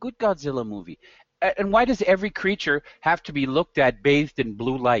make a good Godzilla movie? And why does every creature have to be looked at bathed in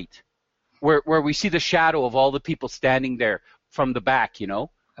blue light, where we see the shadow of all the people standing there from the back,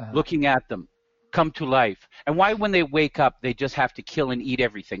 looking at them come to life? And why, when they wake up, they just have to kill and eat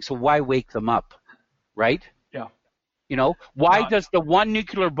everything? So why wake them up, right? Yeah. Why does the one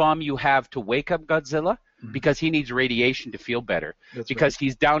nuclear bomb you have to wake up Godzilla? Because he needs radiation to feel better. That's because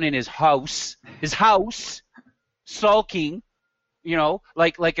he's down in his house, sulking,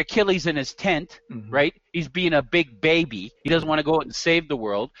 like Achilles in his tent, right? He's being a big baby. He doesn't want to go out and save the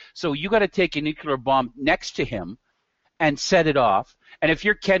world. So you got to take a nuclear bomb next to him and set it off. And if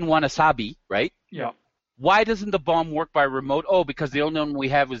you're Ken Wanasabi, right? Yeah. Why doesn't the bomb work by remote? Oh, because the only one we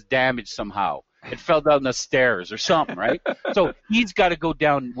have was damaged somehow. It fell down the stairs or something, right? So he's got to go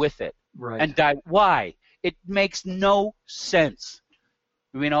down with it and die. Why? It makes no sense.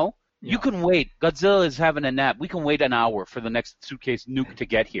 You can wait. Godzilla is having a nap. We can wait an hour for the next suitcase nuke to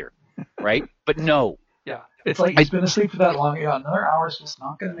get here, right? But no. Yeah. It's like he's been asleep for that long. Yeah, another hour is just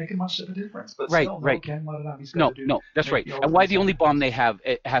not going to make much of a difference. But right, still, right. Ken, let it out. He's No, that's right. And why the only bomb they have,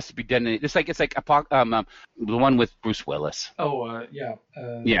 it has to be detonated? It's like the one with Bruce Willis. Oh, yeah.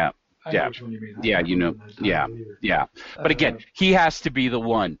 Yeah. I know which one you mean. Yeah. But again, he has to be the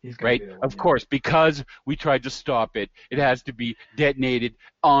one, right? Be the one, of course, because we tried to stop it, it has to be detonated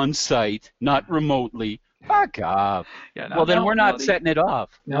on site, not remotely. Fuck off. Yeah, then we're not setting it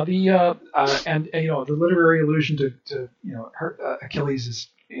off. Now the literary allusion to Achilles is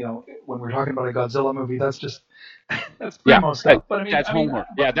when we're talking about a Godzilla movie, that's just that's primo stuff. But that's Homer.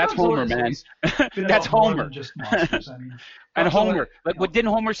 Yeah, that's Homer, man. That's Homer. Just monsters. I mean, and Homer. What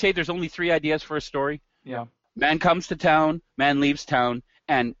didn't Homer say? There's only 3 ideas for a story. Yeah. Man comes to town, man leaves town,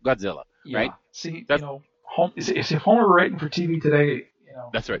 and Godzilla. Yeah. Right. See, if Homer were writing for TV today.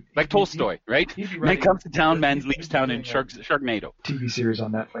 That's right. Like Tolstoy, right? Man comes to town, man leaves town, and Sharknado. TV series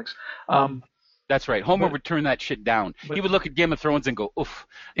on Netflix. That's right. Homer would turn that shit down. He would look at Game of Thrones and go, oof.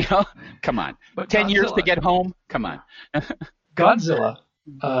 Come on. But 10 years to get home? Come on. Godzilla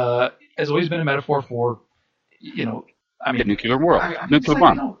has always been a metaphor for, the nuclear world. Nuclear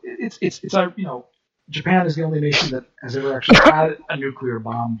bomb. It's Japan is the only nation that has ever actually had a nuclear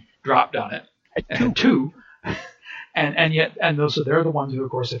bomb dropped on it. And two. So they're the ones who, of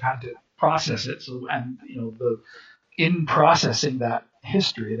course, have had to process it. So, in processing that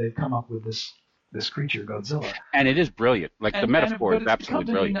history, they've come up with this creature, Godzilla. And it is brilliant. Like the metaphor is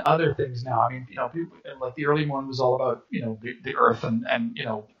absolutely brilliant. Into other things now. I mean, people, like the early one was all about, the Earth and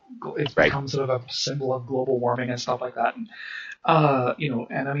it's become sort of a symbol of global warming and stuff like that. And,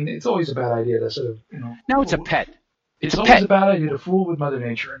 and I mean, it's always a bad idea to sort of, Now it's a pet. It's always a bad idea to fool with Mother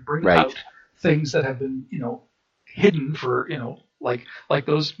Nature and bring out things that have been, hidden for, like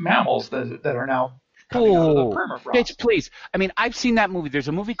those mammals that are now coming out of the permafrost. Bitch, please. I mean, I've seen that movie. There's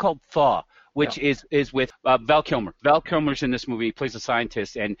a movie called Thaw, which is with Val Kilmer. Val Kilmer's in this movie. He plays a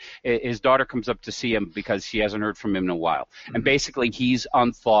scientist, and his daughter comes up to see him because she hasn't heard from him in a while. Mm-hmm. And basically, he's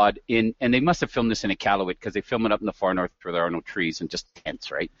unthawed and they must have filmed this in Iqaluit because they film it up in the far north where there are no trees and just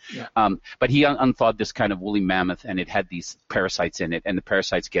tents, right? Yeah. But he unthawed this kind of woolly mammoth, and it had these parasites in it, and the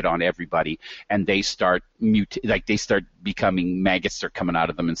parasites get on everybody, and they start they start becoming maggots. They're coming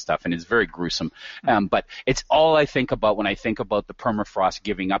out of them and stuff, and it's very gruesome. But it's all I think about when I think about the permafrost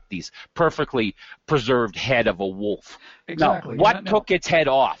giving up these perfectly preserved head of a wolf. Exactly. Now, what took its head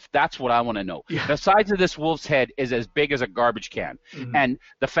off? That's what I want to know. Yeah. The size of this wolf's head is as big as a garbage can. Mm-hmm. And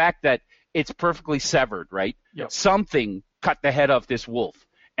the fact that it's perfectly severed, right? Yep. Something cut the head off this wolf,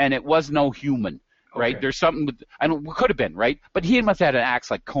 and it was no human. Right? Okay. There's something it could have been, right? But he must have had an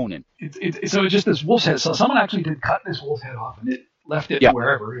axe like Conan. So it's just this wolf's head. So someone actually did cut this wolf's head off, and it left it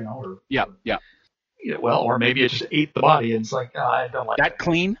wherever, Or maybe it just ate the body, and it's like, I don't like that.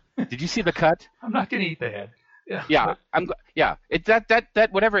 Clean? Did you see the cut? I'm not going to eat the head.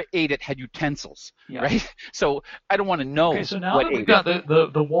 That whatever it ate, it had utensils, right? So I don't want to know. Okay, so now that we've got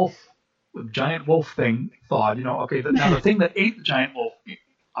the wolf, the giant wolf thing thawed, now the thing that ate the giant wolf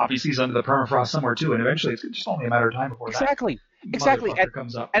obviously is under the permafrost somewhere too, and eventually it's just only a matter of time before exactly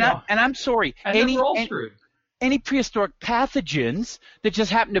comes up. And I'm sorry, and we're all screwed. Any prehistoric pathogens that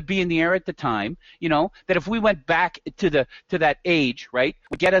just happened to be in the air at the time, that if we went back to that age, right,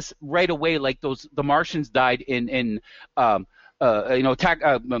 would get us right away like the Martians died in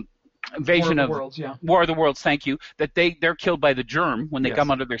Invasion of Worlds, War of the Worlds. Thank you. That they're killed by the germ when they come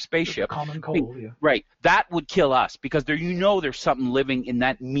out of their spaceship. The common cold, Right. That would kill us because there's something living in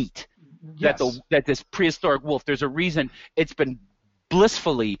that meat. Yes. That this prehistoric wolf. There's a reason it's been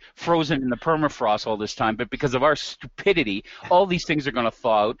blissfully frozen in the permafrost all this time, but because of our stupidity, all these things are going to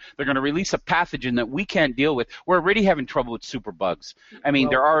thaw out. They're going to release a pathogen that we can't deal with. We're already having trouble with superbugs. I mean,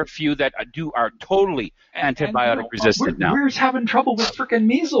 there are a few that are totally antibiotic resistant now. We're having trouble with frickin'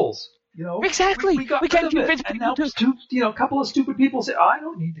 measles. Exactly. We can't convince people now. A couple of stupid people say, I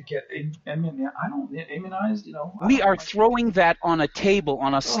don't need to get immunized. We are throwing that on a table,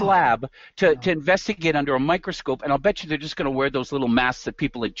 on a slab, to investigate under a microscope, and I'll bet you they're just going to wear those little masks that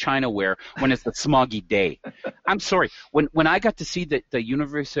people in China wear when it's a smoggy day. I'm sorry. When I got to see the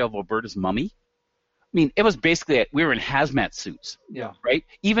University of Alberta's mummy, I mean, it was basically we were in hazmat suits. Yeah. Right?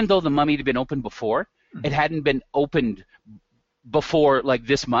 Even though the mummy had been opened before, it hadn't been opened before like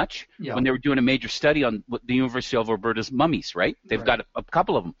this much when they were doing a major study on the University of Alberta's mummies, right? They've got a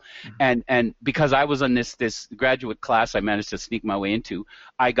couple of them. Mm-hmm. And because I was on this graduate class I managed to sneak my way into,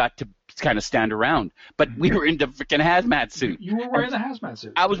 I got to kind of stand around. But we were in the freaking hazmat suit. You were wearing the hazmat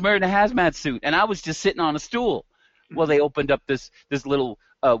suit. I was wearing a hazmat suit, and I was just sitting on a stool. Well, they opened up this little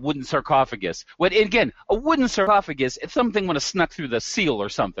wooden sarcophagus. Again, a wooden sarcophagus, if something would have snuck through the seal or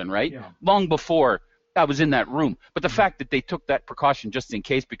something, right? Yeah. Long before I was in that room. But the fact that they took that precaution just in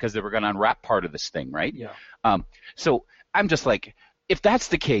case because they were going to unwrap part of this thing, right? Yeah. So I'm just like, if that's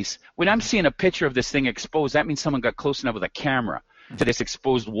the case, when I'm seeing a picture of this thing exposed, that means someone got close enough with a camera to this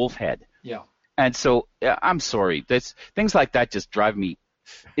exposed wolf head. Yeah. And so I'm sorry. Things like that just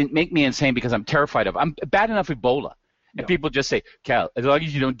make me insane because I'm terrified of. I'm bad enough Ebola. And people just say, Cal, as long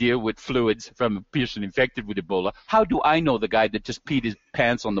as you don't deal with fluids from a person infected with Ebola, how do I know the guy that just peed his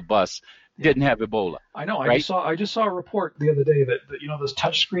pants on the bus didn't have Ebola. I know. Right? I just saw a report the other day that those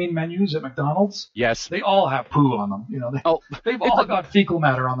touchscreen menus at McDonald's. Yes. They all have poo on them. They've all got fecal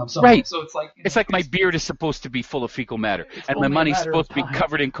matter on them. Right. So it's like my beard is supposed to be full of fecal matter, and my money's supposed to be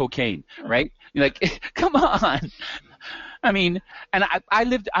covered in cocaine, right? You're like, come on. I mean, and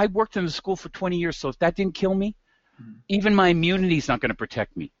I worked in the school for 20 years, so if that didn't kill me, even my immunity is not going to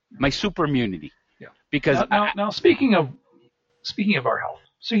protect me. My super immunity. Yeah. Because now speaking of our health,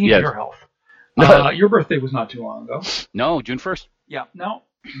 of Yes. your health, your birthday was not too long ago. No, June 1st. Yeah. Now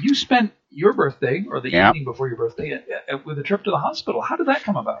you spent your birthday or the evening before your birthday with a trip to the hospital. How did that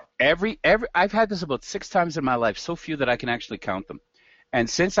come about? I've had this about 6 times in my life, so few that I can actually count them. And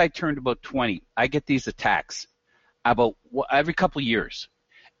since I turned about 20, I get these attacks about every couple of years.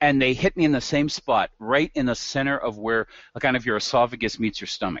 And they hit me in the same spot, right in the center of where kind of your esophagus meets your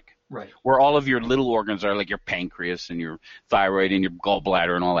stomach. Right. Where all of your little organs are, like your pancreas and your thyroid and your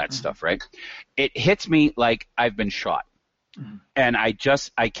gallbladder and all that stuff, right? It hits me like I've been shot. And I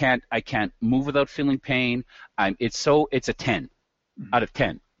can't move without feeling pain. It's a 10 out of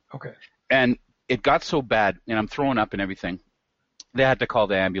 10. Okay. And it got so bad, and I'm throwing up and everything. They had to call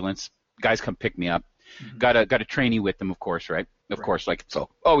the ambulance. Guys come pick me up. Got a trainee with them, of course, right? Of course, like so,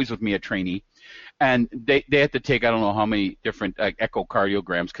 always with me, a trainee. And they had to take I don't know how many different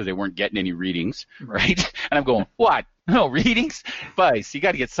echocardiograms because they weren't getting any readings, right? And I'm going, what? No readings? Vice, you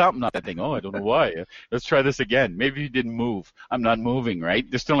got to get something off that thing. Oh, I don't know why. Let's try this again. Maybe you didn't move. I'm not moving, right?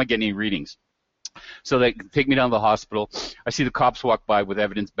 They're still not getting any readings. So they take me down to the hospital. I see the cops walk by with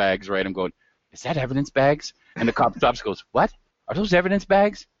evidence bags, right? I'm going, is that evidence bags? And the cop stops and goes, what? Are those evidence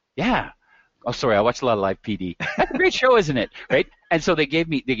bags? Yeah. Oh, sorry, I watched a lot of Live PD. That's a great show, isn't it? Right? And so they gave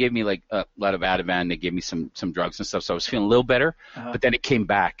me like a lot of Ativan. They gave me some drugs and stuff, so I was feeling a little better. But then it came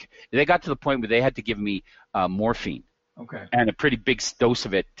back. They got to the point where they had to give me morphine. Okay. And a pretty big dose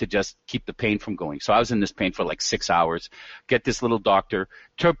of it to just keep the pain from going. So I was in this pain for like 6 hours. Get this little doctor,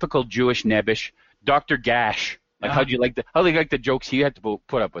 typical Jewish nebbish, Dr. Gash. Like how do you like the jokes he had to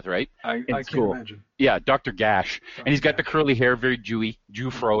put up with, right? I can't imagine. Yeah, Dr. Gash. And he's got the curly hair, very Jewy,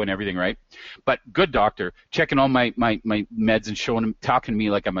 Jew fro and everything, right? But good doctor, checking all my meds and showing him, talking to me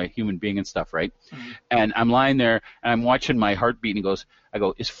like I'm a human being and stuff, right? And I'm lying there and I'm watching my heartbeat and I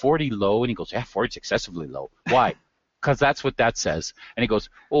go, is 40 low? And he goes, yeah, 40's excessively low. Why? Because that's what that says. And he goes,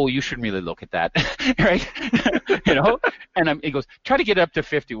 oh, you shouldn't really look at that, right? And he goes, try to get up to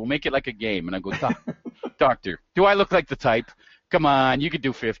 50. We'll make it like a game. And I go, doctor, do I look like the type? Come on, you could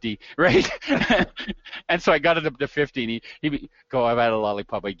do 50, right? And so I got it up to 50, and he go, I've had a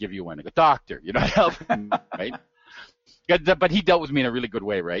lollipop, I give you one. I go, doctor, you're not helping, right? But he dealt with me in a really good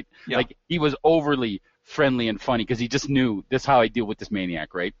way, right? Yeah. Like, he was overly friendly and funny because he just knew this is how I deal with this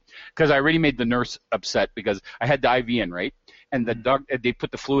maniac, right? Because I already made the nurse upset because I had the IV in, right? And the they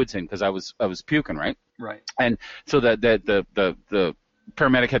put the fluids in because I was puking, right? Right. And so the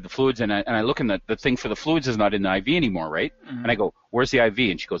paramedic had the fluids in, and I look in the thing for the fluids is not in the IV anymore, right? And I go, where's the IV?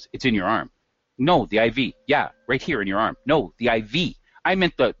 And she goes, it's in your arm. No, the IV. Yeah, right here in your arm. No, the IV. I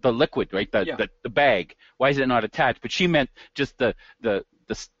meant the liquid, right? The bag. Why is it not attached? But she meant just the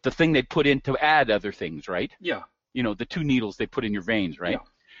thing they put in to add other things, right? Yeah. The 2 needles they put in your veins, right? Yeah.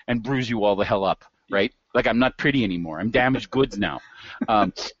 And bruise you all the hell up, right? Like I'm not pretty anymore. I'm damaged goods now.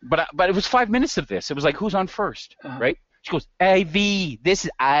 But it was 5 minutes of this. It was like, who's on first, right? She goes, IV. This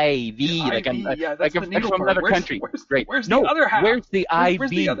is IV. Like I'm from another country. Where's the other half? Where's the IV? Where's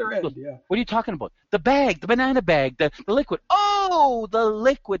the other end? Yeah. What are you talking about? The bag, the banana bag, the liquid. Oh, the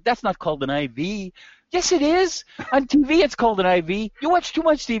liquid. That's not called an IV. Yes, it is. On TV, it's called an IV. You watch too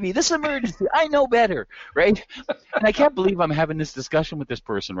much TV. This is emergency. I know better, right? And I can't believe I'm having this discussion with this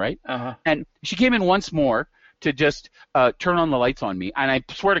person, right? And she came in once more to just turn on the lights on me, and I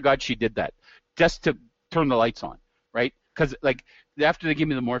swear to God she did that just to turn the lights on. Right? Because, like, after they gave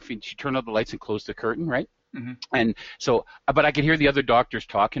me the morphine, she turned out the lights and closed the curtain, right? And so, but I could hear the other doctors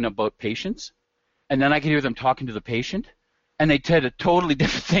talking about patients, and then I could hear them talking to the patient, and they said a totally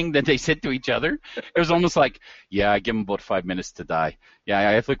different thing than they said to each other. It was almost like, yeah, I give him about 5 minutes to die. Yeah,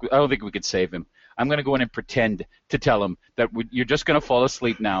 I don't think we could save him. I'm going to go in and pretend to tell him that you're just going to fall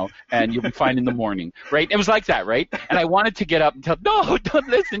asleep now, and you'll be fine in the morning, right? It was like that, right? And I wanted to get up and tell, no, don't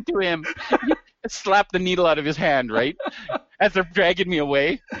listen to him. Slap the needle out of his hand, right? As they're dragging me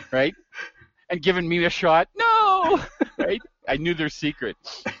away, right? And giving me a shot. No! Right? I knew their secret.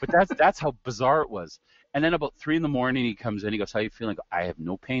 But that's how bizarre it was. And then about 3 a.m, he comes in, he goes, how are you feeling? I have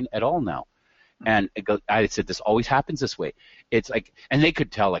no pain at all now. And I said, this always happens this way. It's like, and they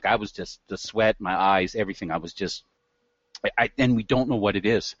could tell, like I was just, the sweat, my eyes, everything. I was just, and we don't know what it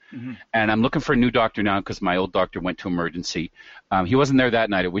is. Mm-hmm. And I'm looking for a new doctor now because my old doctor went to emergency. He wasn't there that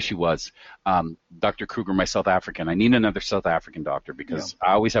night. I wish he was. Dr. Kruger, my South African. I need another South African doctor because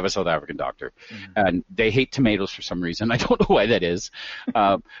I always have a South African doctor. Mm-hmm. And they hate tomatoes for some reason. I don't know why that is.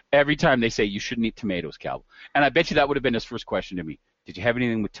 Every time they say, you shouldn't eat tomatoes, Cal. And I bet you that would have been his first question to me. Did you have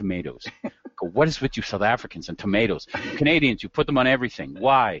anything with tomatoes? Go, what is with you South Africans and tomatoes? You Canadians, you put them on everything.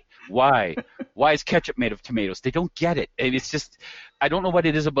 Why? Why is ketchup made of tomatoes? They don't get it. And it's just, I don't know what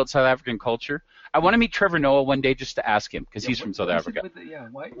it is about South African culture. I want to meet Trevor Noah one day just to ask him because he's from South Africa.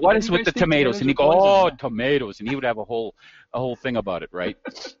 What is with the tomatoes? And he'd go, oh, tomatoes. And he would have a whole thing about it, right?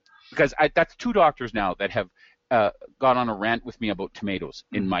 Because that's 2 doctors now that have gone on a rant with me about tomatoes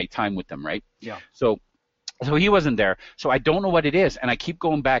in my time with them, right? Yeah. So he wasn't there. So I don't know what it is. And I keep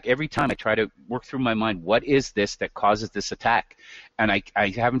going back every time I try to work through my mind, what is this that causes this attack? And I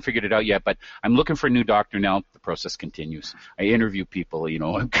haven't figured it out yet, but I'm looking for a new doctor now. The process continues. I interview people,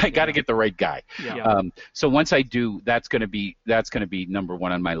 I got to get the right guy. Yeah. So once I do, that's going to be number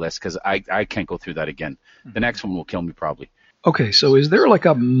 1 on my list because I can't go through that again. The next one will kill me probably. Okay, so is there like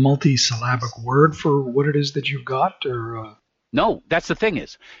a multi-syllabic word for what it is that you've got, or? No, that's the thing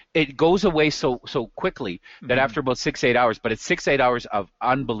is, it goes away so quickly that after about 6-8 hours, but it's 6-8 hours of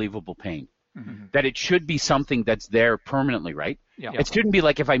unbelievable pain, that it should be something that's there permanently, right? Yeah. It shouldn't be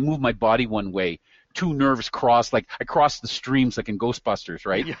like if I move my body one way, 2 nerves cross, like I cross the streams like in Ghostbusters,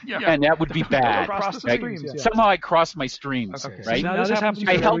 right? Yeah. And that would be bad. Across the right? streams, yeah. Somehow I crossed my streams, Okay. right? So now this happens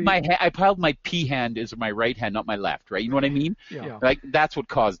I held my P hand as my right hand, not my left, right? You know what I mean? Yeah. Like that's what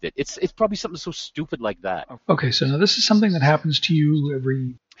caused it. It's probably something so stupid like that. Okay, so now this is something that happens to you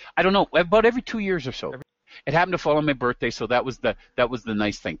every... I don't know, about every 2 years or so. It happened to fall on my birthday, so that was the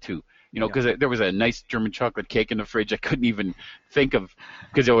nice thing too. Because there was a nice German chocolate cake in the fridge I couldn't even think of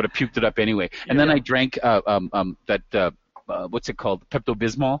because I would have puked it up anyway. And then I drank what's it called,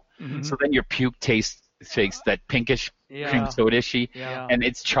 Pepto-Bismol. Mm-hmm. So then your puke tastes that pinkish cream soda-ishy, and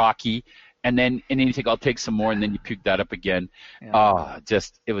it's chalky. And then you think I'll take some more, and then you puke that up again. Yeah.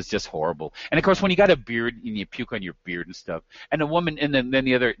 It was just horrible. And of course, when you got a beard and you puke on your beard and stuff, and the woman, and then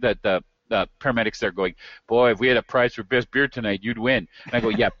the paramedics there going, boy, if we had a prize for best beard tonight, you'd win. And I go,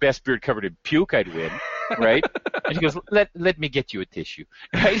 yeah, best beard covered in puke, I'd win, right? And she goes, let me get you a tissue,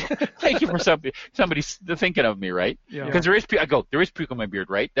 right? Thank you for somebody thinking of me, right? Because there is puke. I go, there is puke on my beard,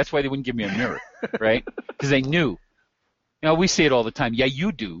 right? That's why they wouldn't give me a mirror, right? Because they knew. We say it all the time. Yeah,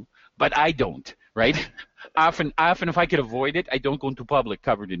 you do, but I don't, right? Often, if I could avoid it, I don't go into public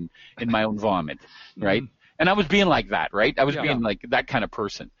covered in my own vomit, right? And I was being like that, right? I was being like that kind of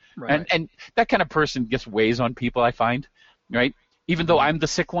person. Right. And that kind of person just weighs on people, I find, right? Even though I'm the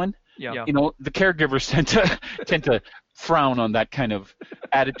sick one, the caregivers tend to frown on that kind of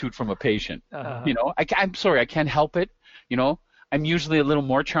attitude from a patient. I'm sorry, I can't help it. I'm usually a little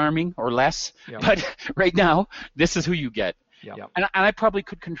more charming or less, but right now, this is who you get. And I probably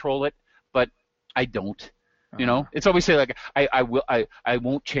could control it, but I don't. It's always say like I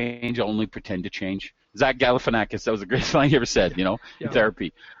won't change. I'll only pretend to change. Zach Galifianakis, that was the greatest line he ever said. In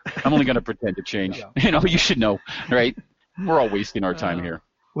therapy, I'm only going to pretend to change. You should know, right? We're all wasting our time here.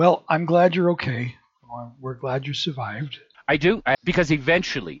 Well, I'm glad you're okay. We're glad you survived. I do, because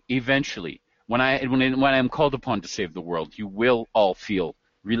eventually, when I'm called upon to save the world, you will all feel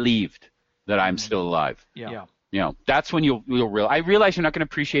relieved that I'm still alive. Yeah. That's when you'll realize. I realize you're not going to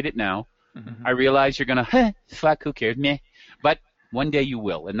appreciate it now. Mm-hmm. I realize you're going to, fuck, who cares, meh. But one day you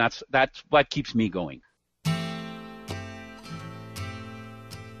will, and that's what keeps me going.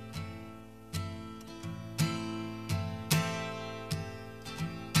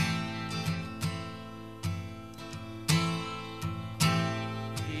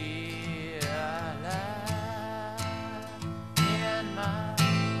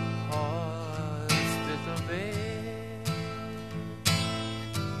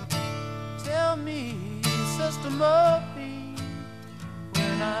 Murphy,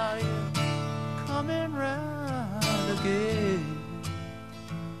 when are you coming round again?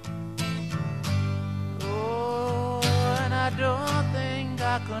 Oh, and I don't think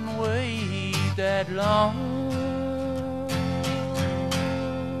I can wait that long.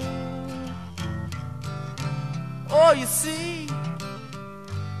 Oh, you see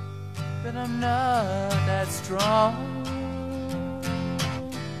that I'm not that strong.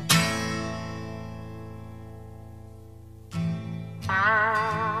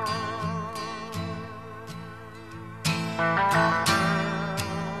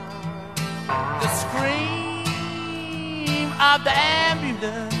 The scream of the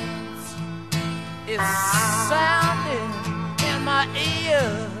ambulance is sounding in my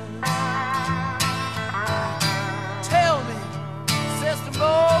ears. Tell me,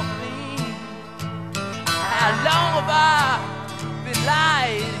 long have I been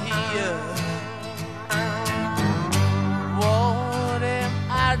lying here? What am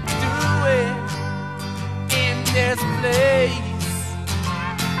I doing in this place?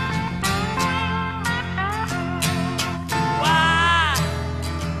 Why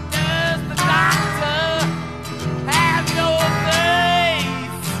does the doctor have no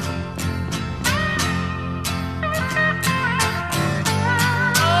face?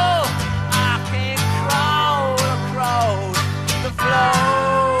 Oh, I can't crawl across the floor.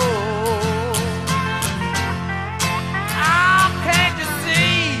 Oh, can't you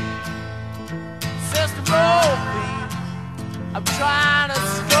see, Sister Murphy? I'm trying to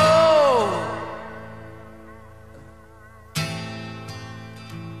score.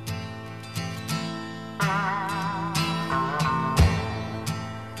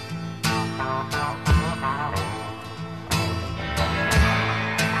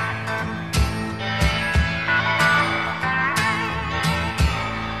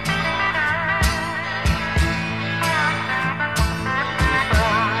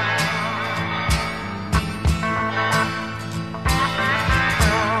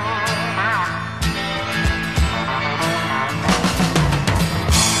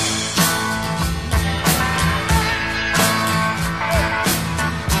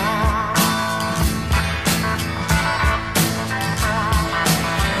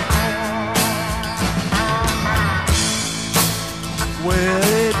 Well,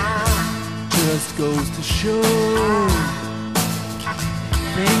 it just goes to show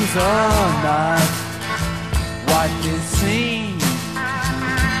things are not what they seem.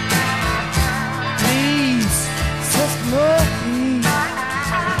 Please, Sister Murphy,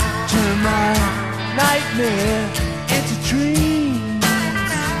 turn my nightmare into dreams.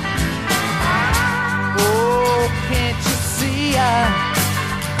 Oh, can't you see I'm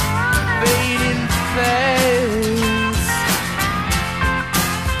fading fast?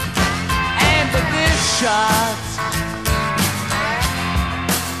 Shot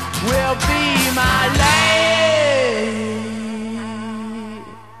will be my last.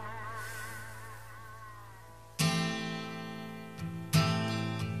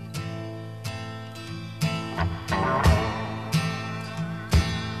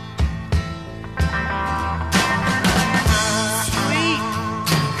 Sweet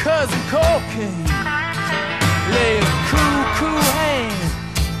cousin cocaine, lay a cool hand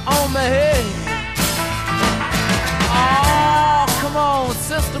on my head. Oh, come on,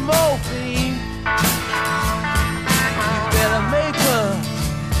 Sister Morphine, you better make her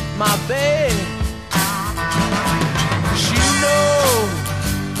my bed. 'Cause you know,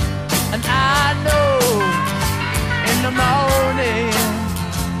 and I know, in the morning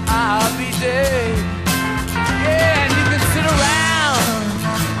I'll be dead. Yeah, and you can sit around,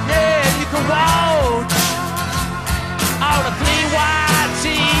 yeah, and you can watch all the clean white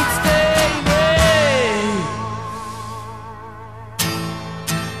sheets stay red.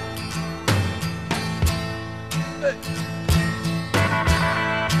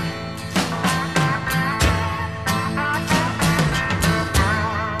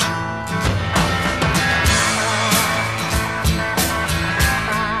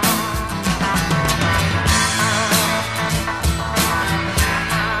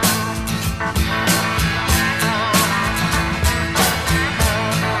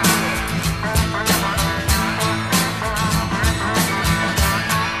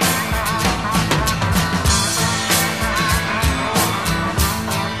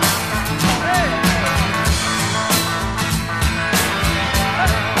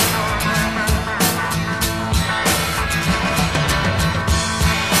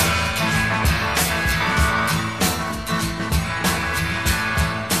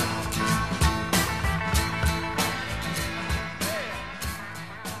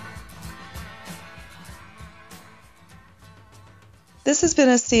 This has been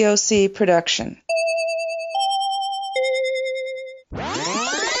a COC production.